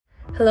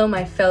Hello,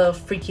 my fellow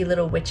freaky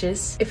little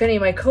witches. If any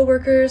of my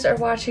coworkers are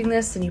watching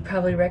this, then you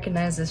probably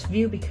recognize this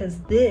view because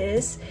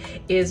this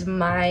is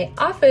my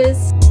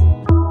office.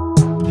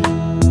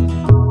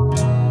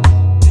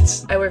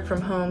 I work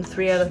from home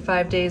 3 out of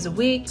 5 days a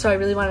week, so I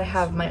really want to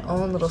have my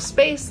own little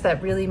space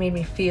that really made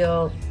me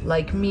feel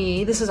like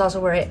me. This is also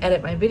where I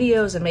edit my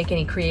videos and make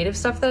any creative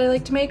stuff that I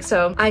like to make,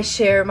 so I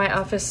share my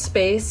office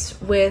space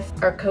with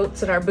our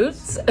coats and our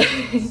boots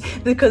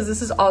because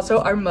this is also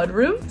our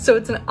mudroom. So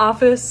it's an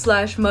office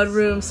slash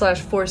mudroom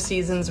slash Four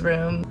Seasons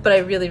room, but I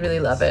really, really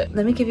love it.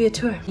 Let me give you a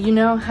tour. You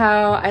know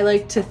how I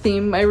like to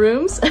theme my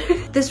rooms?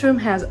 This room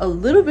has a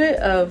little bit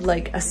of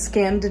like a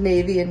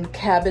Scandinavian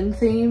cabin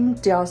theme.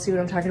 Do y'all see what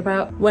I'm talking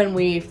about? When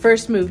we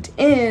first moved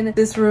in,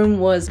 this room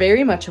was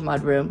very much a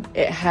mud room.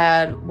 It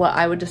had what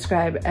I would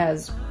describe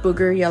as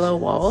booger yellow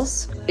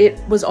walls. It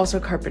was also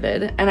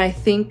carpeted, and I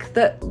think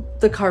that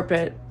the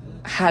carpet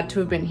had to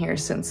have been here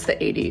since the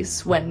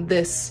 80s when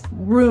this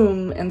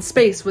room and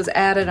space was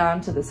added on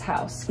to this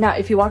house. Now,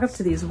 if you walk up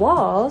to these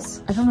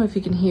walls, I don't know if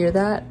you can hear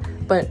that,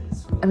 but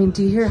I mean,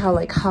 do you hear how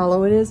like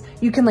hollow it is?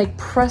 You can like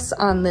press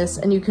on this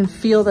and you can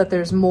feel that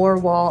there's more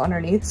wall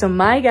underneath. So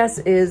my guess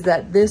is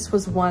that this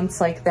was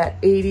once like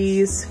that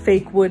 80s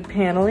fake wood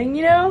paneling,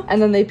 you know?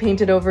 And then they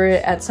painted over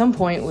it at some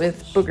point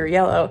with booger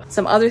yellow.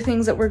 Some other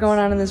things that were going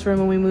on in this room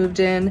when we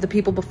moved in, the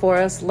people before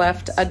us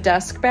left a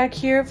desk back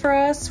here for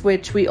us,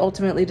 which we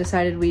ultimately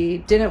decided we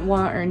didn't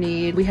want or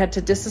need. We had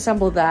to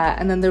disassemble that.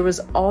 And then there was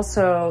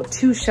also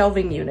 2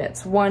 shelving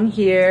units, one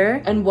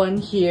here and one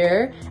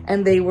here,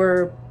 and they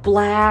were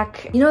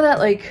black. You know that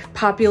like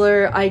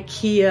popular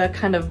Ikea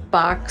kind of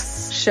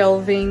box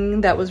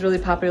shelving that was really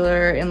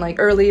popular in like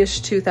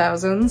early-ish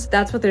 2000s?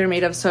 That's what they're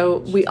made of. So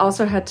we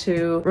also had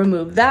to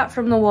remove that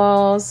from the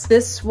walls.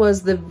 This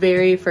was the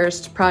very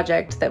first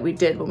project that we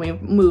did when we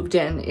moved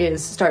in,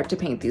 is start to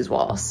paint these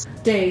walls.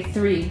 Day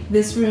 3,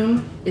 this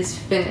room is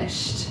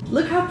finished.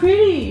 Look how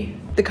pretty!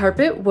 The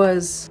carpet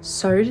was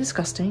so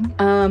disgusting.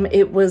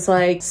 It was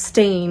like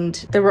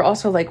stained. There were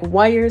also like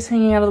wires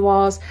hanging out of the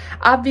walls.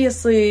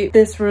 Obviously,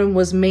 this room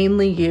was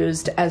mainly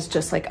used as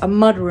just like a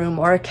mud room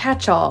or a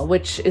catch-all,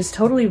 which is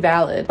totally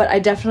valid, but I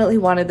definitely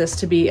wanted this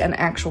to be an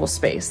actual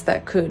space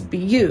that could be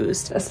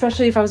used.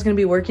 Especially if I was gonna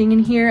be working in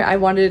here, I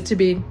wanted it to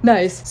be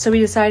nice. So we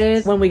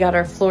decided when we got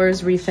our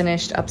floors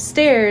refinished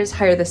upstairs,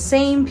 hire the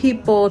same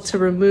people to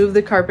remove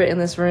the carpet in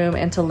this room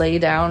and to lay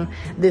down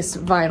this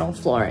vinyl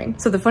flooring.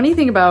 So the funny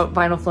thing about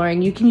vinyl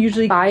flooring, you can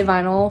usually buy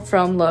vinyl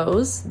from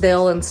Lowe's.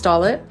 They'll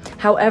install it.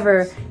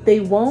 However, they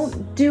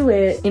won't do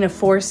it in a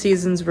Four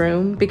Seasons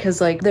room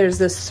because like there's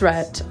this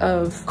threat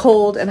of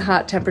cold and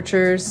hot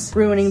temperatures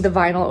ruining the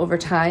vinyl over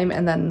time,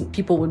 and then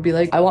people would be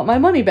like, I want my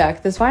money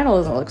back. This vinyl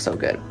doesn't look so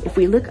good. If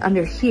we look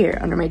under here,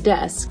 under my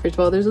desk, first of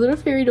all, there's a little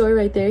fairy door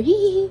right there.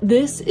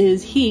 This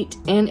is heat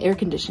and air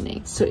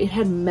conditioning. So it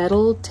had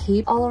metal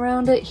tape all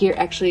around it. Here,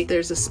 actually,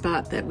 there's a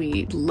spot that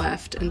we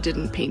left and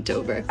didn't paint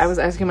over. I was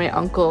asking my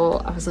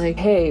uncle, I was like,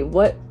 hey,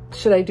 what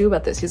should I do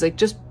about this? He's like,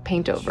 just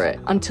paint over it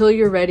until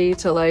you're ready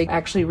to like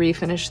actually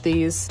refinish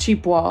these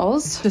cheap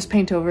walls. Just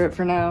paint over it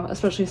for now,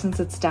 especially since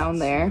it's down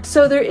there.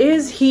 So there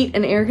is heat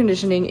and air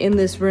conditioning in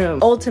this room.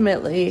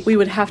 Ultimately, we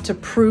would have to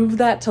prove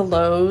that to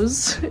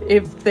Lowe's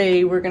if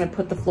they were gonna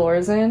put the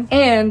floors in.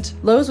 And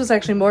Lowe's was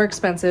actually more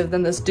expensive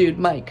than this dude,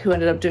 Mike, who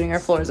ended up doing our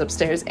floors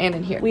upstairs and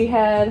in here. We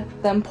had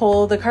them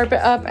pull the carpet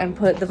up and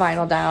put the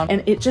vinyl down,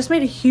 and it just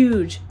made a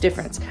huge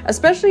difference,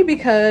 especially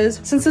because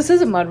since this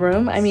is a mud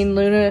room, I mean,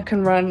 Luna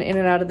can run in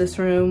and out of this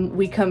room.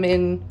 We come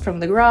in from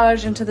the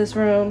garage into this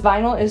room.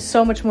 Vinyl is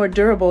so much more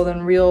durable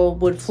than real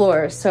wood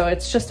floors, so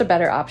it's just a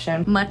better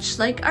option. Much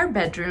like our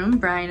bedroom,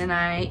 Brian and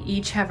I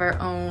each have our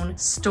own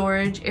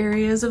storage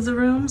areas of the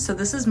room. So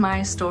this is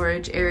my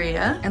storage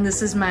area, and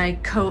this is my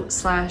coat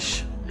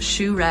slash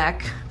shoe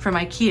rack from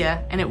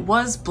Ikea, and it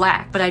was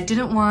black, but I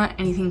didn't want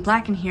anything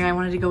black in here. I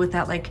wanted to go with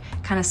that like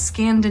kind of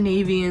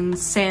Scandinavian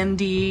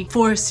sandy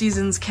Four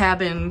Seasons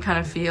cabin kind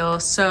of feel,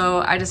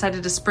 so I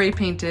decided to spray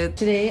paint it.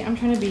 Today I'm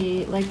trying to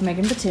be like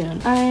Megan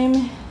Batoon.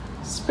 I'm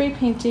spray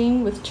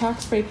painting with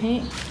chalk spray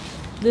paint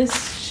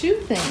this shoe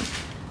thing.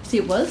 See,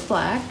 it was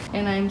black,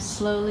 and I'm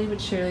slowly but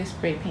surely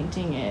spray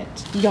painting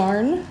it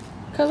yarn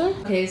color.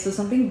 Okay, so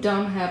something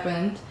dumb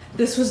happened.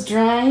 This was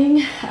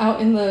drying out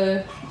in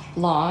the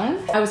lawn.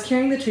 I was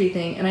carrying the tree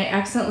thing and I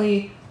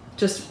accidentally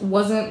just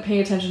wasn't paying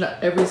attention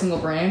to every single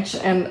branch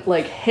and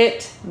like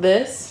hit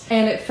this,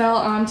 and it fell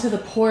onto the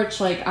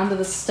porch, like onto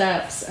the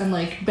steps, and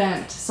like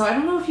bent. So I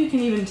don't know if you can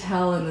even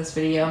tell in this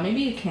video,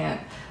 maybe you can't,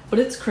 but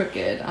it's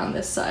crooked on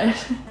this side.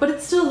 But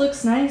it still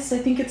looks nice. I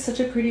think it's such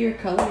a prettier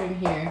color in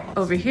here.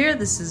 Over here,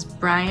 this is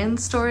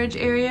Brian's storage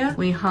area.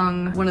 We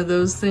hung one of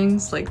those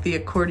things, like the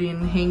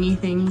accordion hangy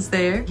things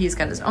there. He's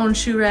got his own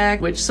shoe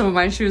rack, which some of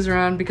my shoes are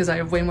on because I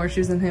have way more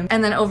shoes than him.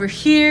 And then over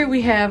here,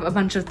 we have a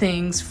bunch of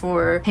things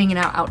for hanging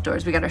out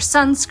outdoors. We got our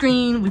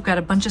sunscreen. We've got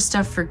a bunch of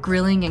stuff for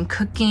grilling and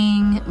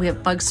cooking. We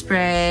have bug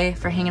spray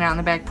for hanging out on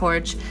the back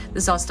porch.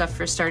 This is all stuff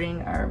for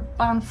starting our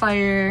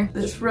bonfire.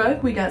 This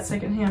rug we got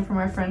secondhand from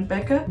our friend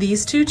Becca.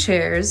 These two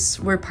chairs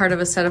were part of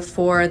a set of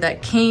 4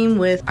 that came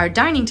with our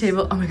dining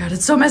table. Oh my god,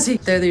 it's so messy.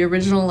 They're the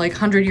original like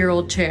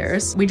 100-year-old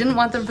chairs. We didn't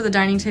want them for the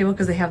dining table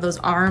because they have those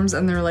arms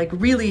and they're like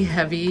really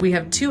heavy. We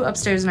have 2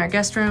 upstairs in our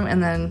guest room,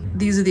 and then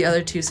these are the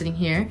other 2 sitting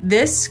here.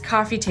 This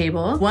coffee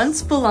table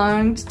once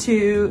belonged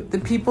to the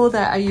people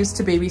that I used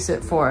to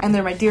babysit for, and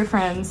they're my dear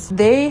friends.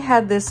 They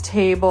had this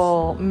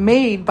table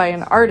made by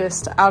an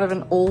artist out of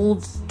an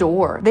old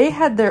door. They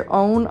had their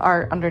own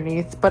art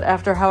underneath, but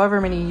after however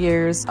many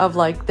years of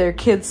like their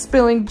kids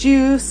spilling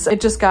juice, it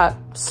just got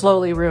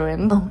slowly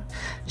ruined. Oh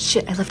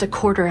shit, I left a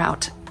quarter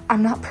out.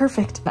 I'm not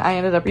perfect. I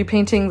ended up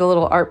repainting the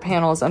little art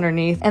panels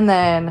underneath and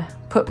then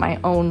put my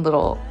own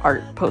little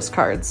art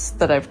postcards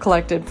that I've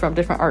collected from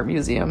different art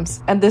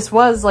museums. And this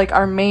was like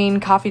our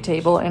main coffee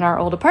table in our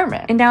old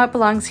apartment. And now it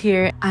belongs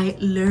here. I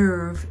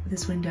love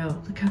this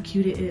window. Look how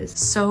cute it is.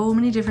 So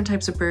many different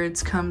types of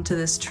birds come to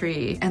this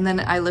tree. And then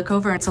I look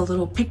over and it's a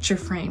little picture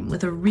frame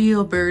with a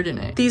real bird in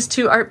it. These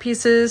 2 art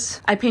pieces,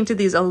 I painted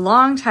these a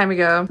long time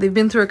ago. They've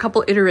been through a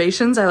couple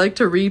iterations. I like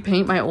to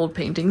repaint my old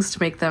paintings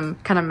to make them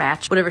kind of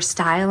match whatever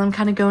style I'm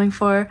kind of going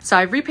for. So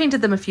I've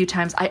repainted them a few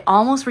times. I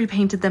almost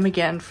repainted them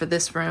again for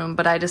this room,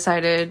 but I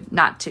decided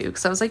not to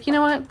because I was like, you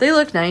know what? They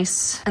look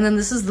nice. And then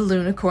this is the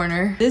Luna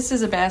corner. This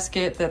is a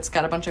basket that's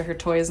got a bunch of her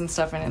toys and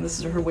stuff in it. This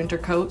is her winter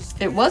coat.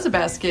 It was a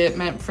basket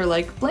meant for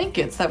like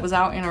blankets that was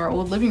out in our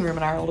old living room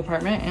in our old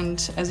apartment,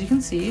 and as you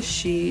can see,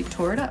 she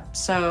tore it up.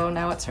 So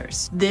now it's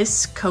hers.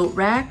 This coat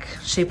rack,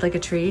 shaped like a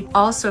tree,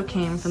 also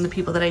came from the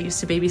people that I used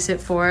to babysit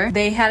for.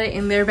 They had it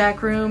in their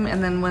back room,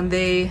 and then when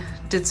they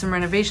did some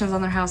renovations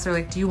on their house, they're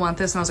like, do you want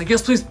this? And I was like,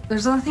 yes, please.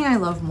 There's nothing I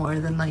love more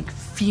than like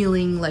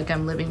feeling like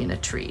I'm living in a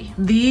tree.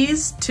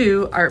 These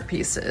 2 art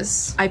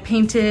pieces I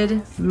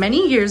painted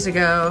many years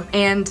ago,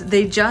 and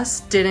they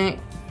just didn't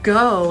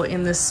go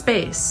in this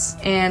space,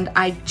 and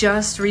I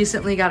just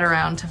recently got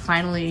around to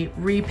finally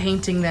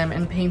repainting them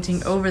and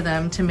painting over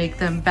them to make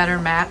them better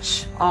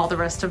match all the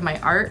rest of my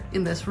art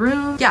in this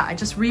room. Yeah, I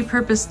just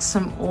repurposed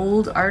some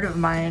old art of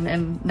mine,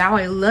 and now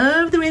I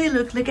love the way they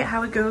look. Look at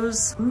how it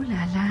goes. Ooh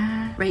la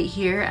la. Right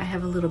here I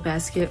have a little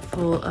basket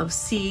full of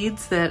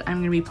seeds that I'm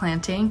gonna be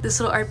planting. This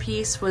little art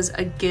piece was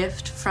a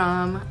gift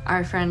from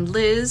our friend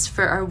Liz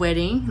for our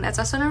wedding. That's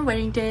us on our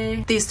wedding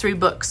day. These 3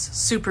 books,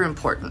 super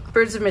important.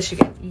 Birds of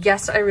Michigan.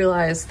 Yes, I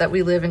realized that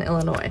we live in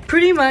Illinois.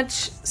 Pretty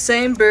much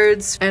same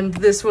birds, and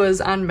this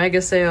was on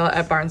mega sale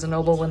at Barnes &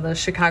 Noble when the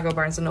Chicago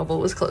Barnes & Noble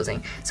was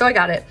closing. So I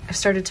got it. I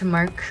started to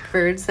mark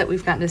birds that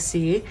we've gotten to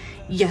see.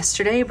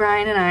 Yesterday,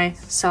 Brian and I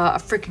saw a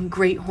freaking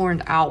great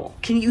horned owl.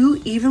 Can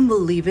you even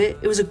believe it?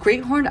 It was a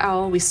great horned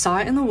owl. We saw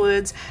it in the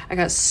woods. I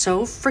got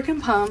so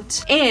freaking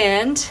pumped.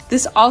 And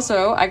this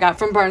also I got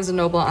from Barnes &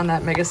 Noble on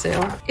that mega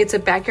sale. It's a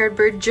backyard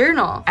bird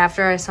journal.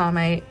 After I saw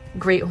my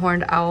great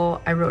horned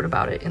owl, I wrote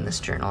about it in this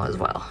journal as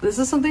well. This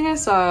is something I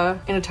saw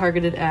in a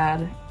targeted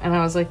ad, and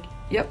I was like,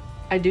 yep,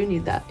 I do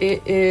need that.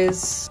 It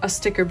is a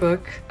sticker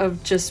book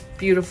of just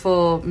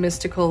beautiful,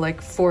 mystical,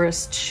 like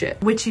forest shit.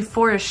 Witchy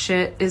forest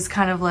shit is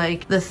kind of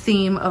like the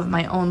theme of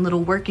my own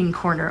little working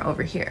corner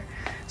over here.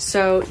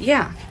 So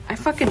yeah, I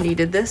fucking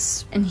needed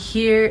this. And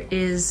here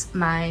is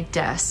my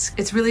desk.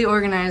 It's really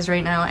organized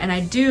right now, and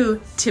I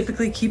do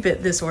typically keep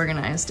it this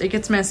organized. It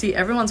gets messy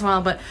every once in a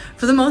while, but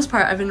for the most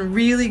part, I've been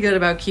really good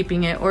about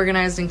keeping it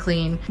organized and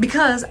clean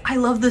because I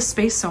love this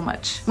space so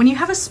much. When you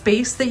have a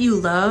space that you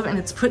love and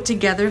it's put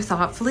together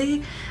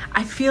thoughtfully,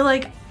 I feel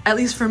like, at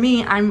least for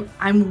me,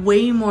 I'm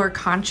way more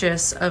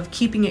conscious of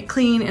keeping it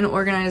clean and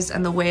organized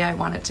and the way I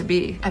want it to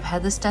be. I've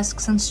had this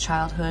desk since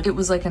childhood. It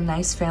was like a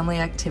nice family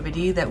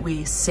activity that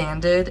we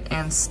sanded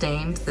and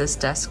stained this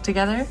desk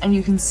together. And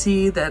you can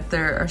see that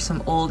there are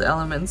some old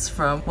elements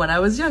from when I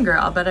was younger.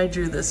 I'll bet I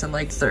drew this in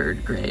like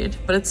 3rd grade,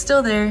 but it's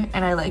still there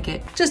and I like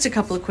it. Just a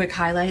couple of quick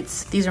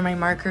highlights. These are my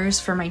markers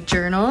for my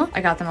journal.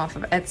 I got them off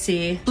of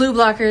Etsy. Blue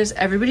blockers,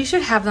 everybody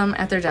should have them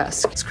at their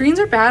desk. Screens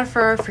are bad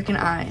for our freaking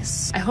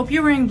eyes. I hope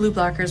you're wearing blue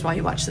blockers while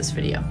you watch this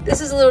video. This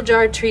is a little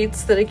jar of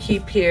treats that I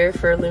keep here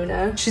for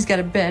Luna. She's got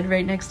a bed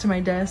right next to my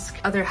desk.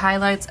 Other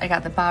highlights, I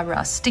got the Bob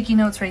Ross sticky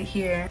notes right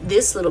here.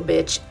 This little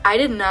bitch, I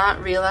did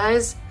not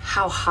realize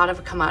how hot of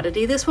a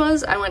commodity this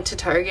was. I went to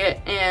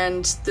Target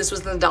and this was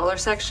in the dollar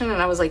section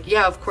and I was like,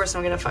 yeah, of course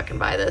I'm gonna fucking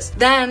buy this.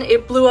 Then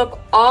it blew up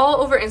all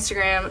over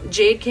Instagram.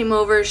 Jade came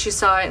over, she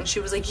saw it and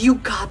she was like, you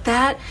got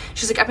that?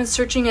 She's like, I've been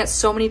searching at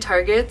so many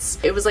Targets.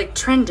 It was like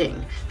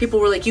trending. People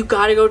were like, you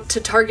gotta go to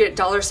Target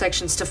dollar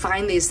sections to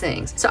find these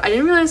things. So I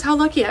didn't realize how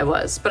lucky I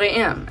was, but I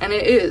am, and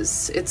it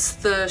is. It's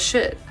the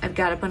shit. I've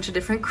got a bunch of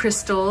different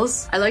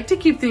crystals. I like to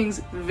keep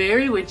things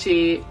very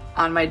witchy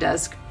on my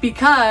desk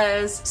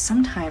because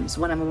sometimes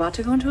when I'm about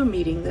to go into a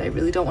meeting that I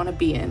really don't want to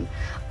be in,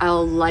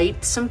 I'll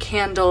light some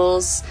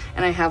candles,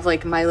 and I have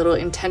like my little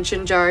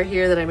intention jar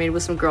here that I made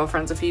with some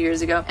girlfriends a few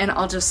years ago, and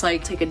I'll just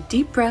like take a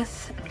deep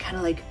breath and kind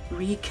of like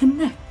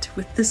reconnect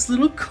with this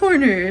little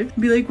corner.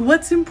 Be like,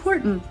 what's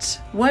important?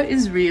 What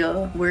is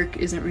real? Work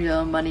isn't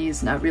real. Money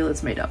is not real.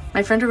 It's made up.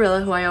 My friend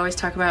Arilla, who I always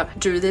talk about,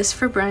 drew this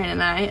for Brian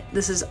and I.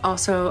 This is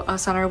also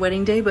us on our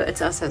wedding day, but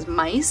it's us as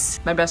mice.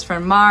 My best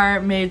friend Mar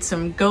made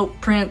some goat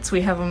prints.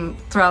 We have them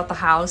throughout the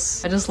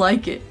house. I just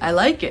like it. I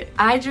like it.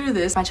 I drew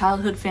this, my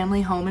childhood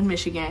family home in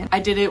Michigan. I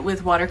did it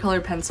with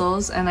watercolor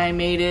pencils, and I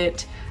made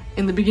it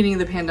in the beginning of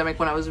the pandemic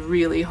when I was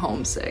really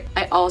homesick.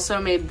 I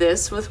also made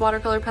this with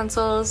watercolor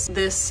pencils.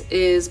 This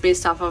is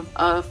based off of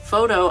a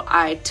photo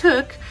I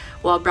took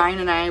while Brian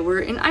and I were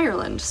in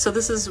Ireland. So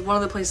this is one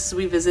of the places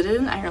we visited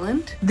in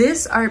Ireland.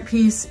 This art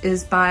piece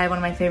is by one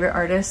of my favorite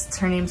artists.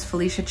 Her name's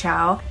Felicia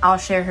Chow. I'll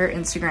share her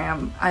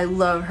Instagram. I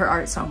love her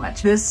art so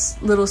much.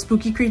 This little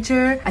spooky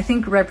creature, I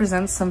think,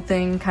 represents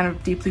something kind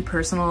of deeply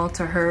personal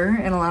to her.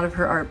 In a lot of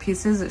her art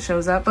pieces, it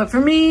shows up. But for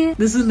me,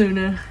 this is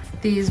Luna.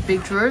 These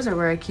big drawers are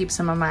where I keep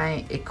some of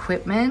my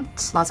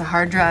equipment. Lots of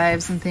hard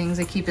drives and things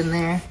I keep in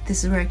there.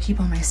 This is where I keep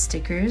all my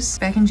stickers.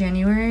 Back in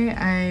January,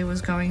 I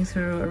was going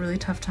through a really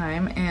tough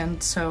time,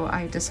 and so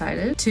I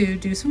decided to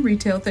do some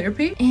retail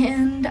therapy,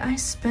 and I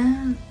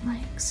spent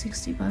like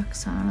 60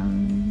 bucks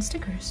on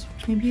stickers,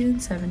 maybe even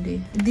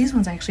 70. These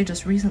ones I actually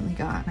just recently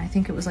got, and I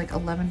think it was like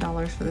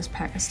 $11 for this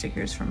pack of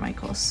stickers from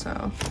Michael's,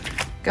 so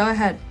go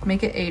ahead,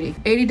 make it 80.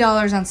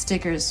 $80 on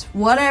stickers,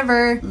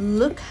 whatever.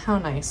 Look how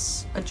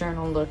nice a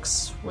journal looks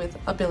with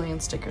a billion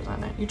stickers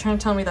on it. You're trying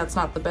to tell me that's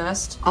not the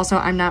best? Also,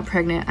 I'm not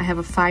pregnant. I have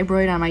a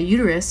fibroid on my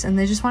uterus, and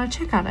they just want to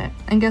check on it.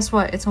 And guess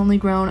what? It's only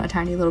grown a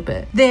tiny little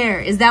bit. There,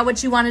 is that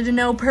what you wanted to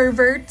know,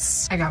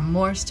 perverts? I got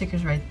more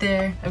stickers right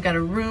there. I've got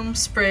a room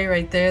spray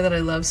right there that I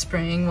love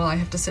spraying while I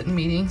have to sit in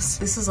meetings.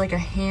 This is like a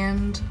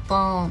hand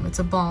balm. It's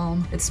a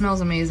balm. It smells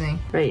amazing.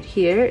 Right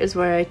here is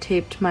where I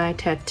taped my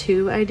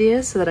tattoo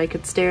ideas so that I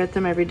could stare at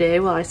them every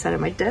day while I sat at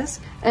my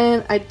desk.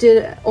 And I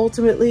did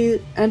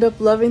ultimately end up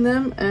loving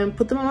them and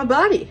put them on my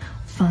body.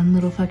 Fun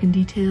little fucking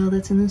detail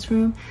that's in this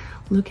room.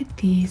 Look at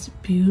these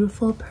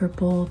beautiful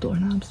purple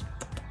doorknobs.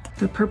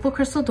 The purple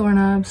crystal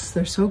doorknobs,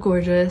 they're so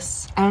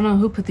gorgeous. I don't know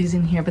who put these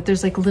in here, but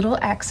there's like little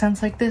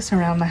accents like this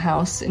around the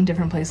house in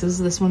different places.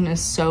 This one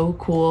is so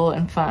cool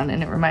and fun,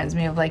 and it reminds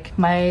me of like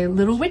my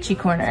little witchy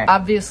corner.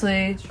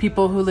 Obviously,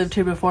 people who lived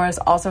here before us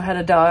also had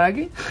a dog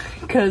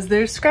because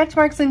there's scratch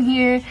marks in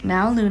here.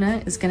 Now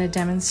Luna is gonna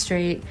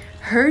demonstrate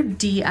her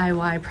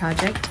DIY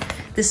project.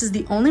 This is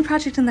the only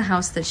project in the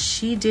house that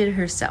she did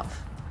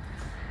herself.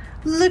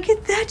 Look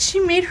at that, she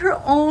made her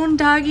own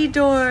doggy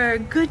door.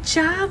 Good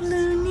job,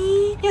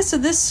 Looney. Yeah, so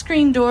this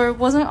screen door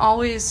wasn't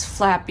always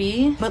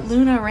flappy, but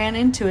Luna ran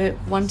into it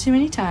one too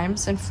many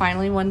times and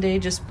finally one day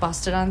just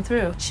busted on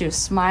through. She was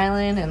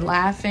smiling and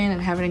laughing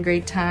and having a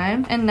great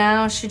time, and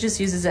now she just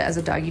uses it as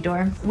a doggy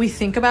door. We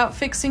think about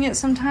fixing it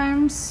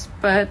sometimes,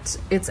 but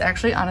it's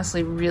actually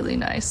honestly really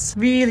nice.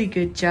 Really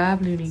good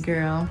job, Looney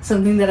girl.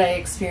 Something that I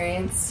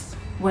experience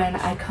when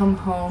I come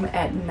home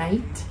at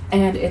night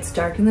and it's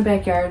dark in the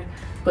backyard,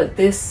 but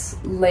this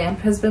lamp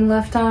has been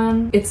left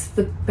on. It's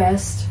the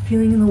best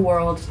feeling in the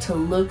world to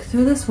look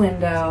through this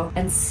window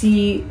and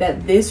see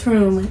that this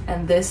room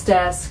and this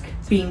desk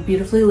being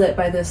beautifully lit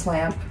by this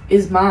lamp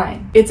is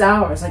mine. It's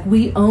ours, like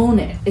we own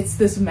it. It's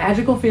this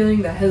magical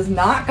feeling that has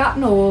not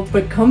gotten old,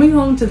 but coming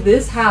home to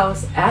this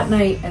house at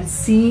night and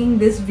seeing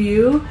this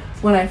view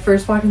when I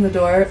first walk in the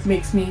door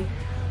makes me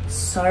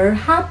so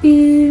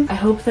happy. I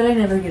hope that I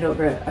never get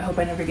over it. I hope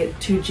I never get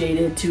too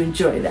jaded to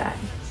enjoy that.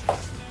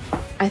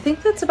 I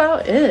think that's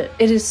about it.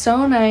 It is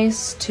so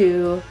nice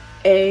to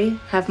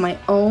have my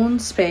own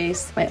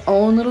space, my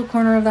own little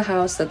corner of the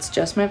house that's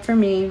just meant for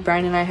me.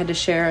 Brian and I had to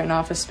share an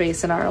office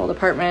space in our old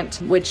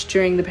apartment, which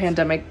during the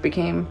pandemic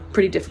became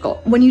pretty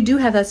difficult. When you do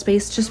have that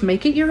space, just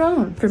make it your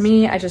own. For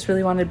me, I just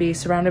really wanted to be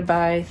surrounded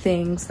by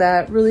things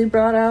that really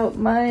brought out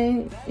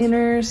my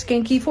inner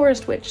skanky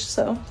forest witch.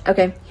 So,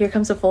 okay, here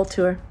comes a full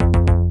tour.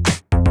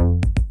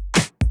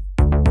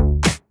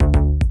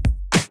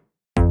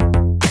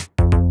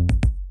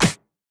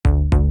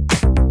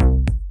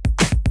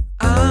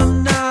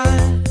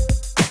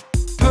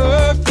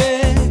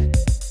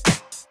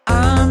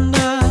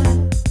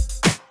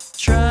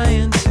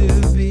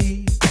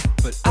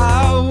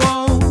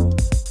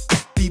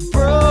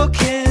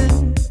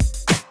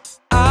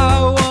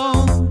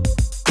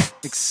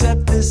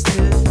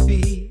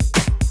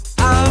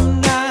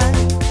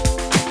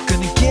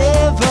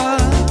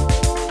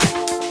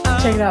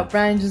 Check it out,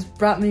 Brian just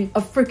brought me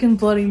a freaking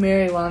Bloody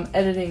Mary while I'm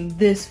editing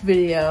this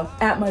video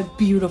at my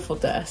beautiful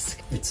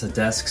desk. It's a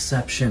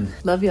deskception.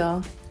 Love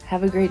y'all.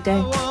 Have a great day.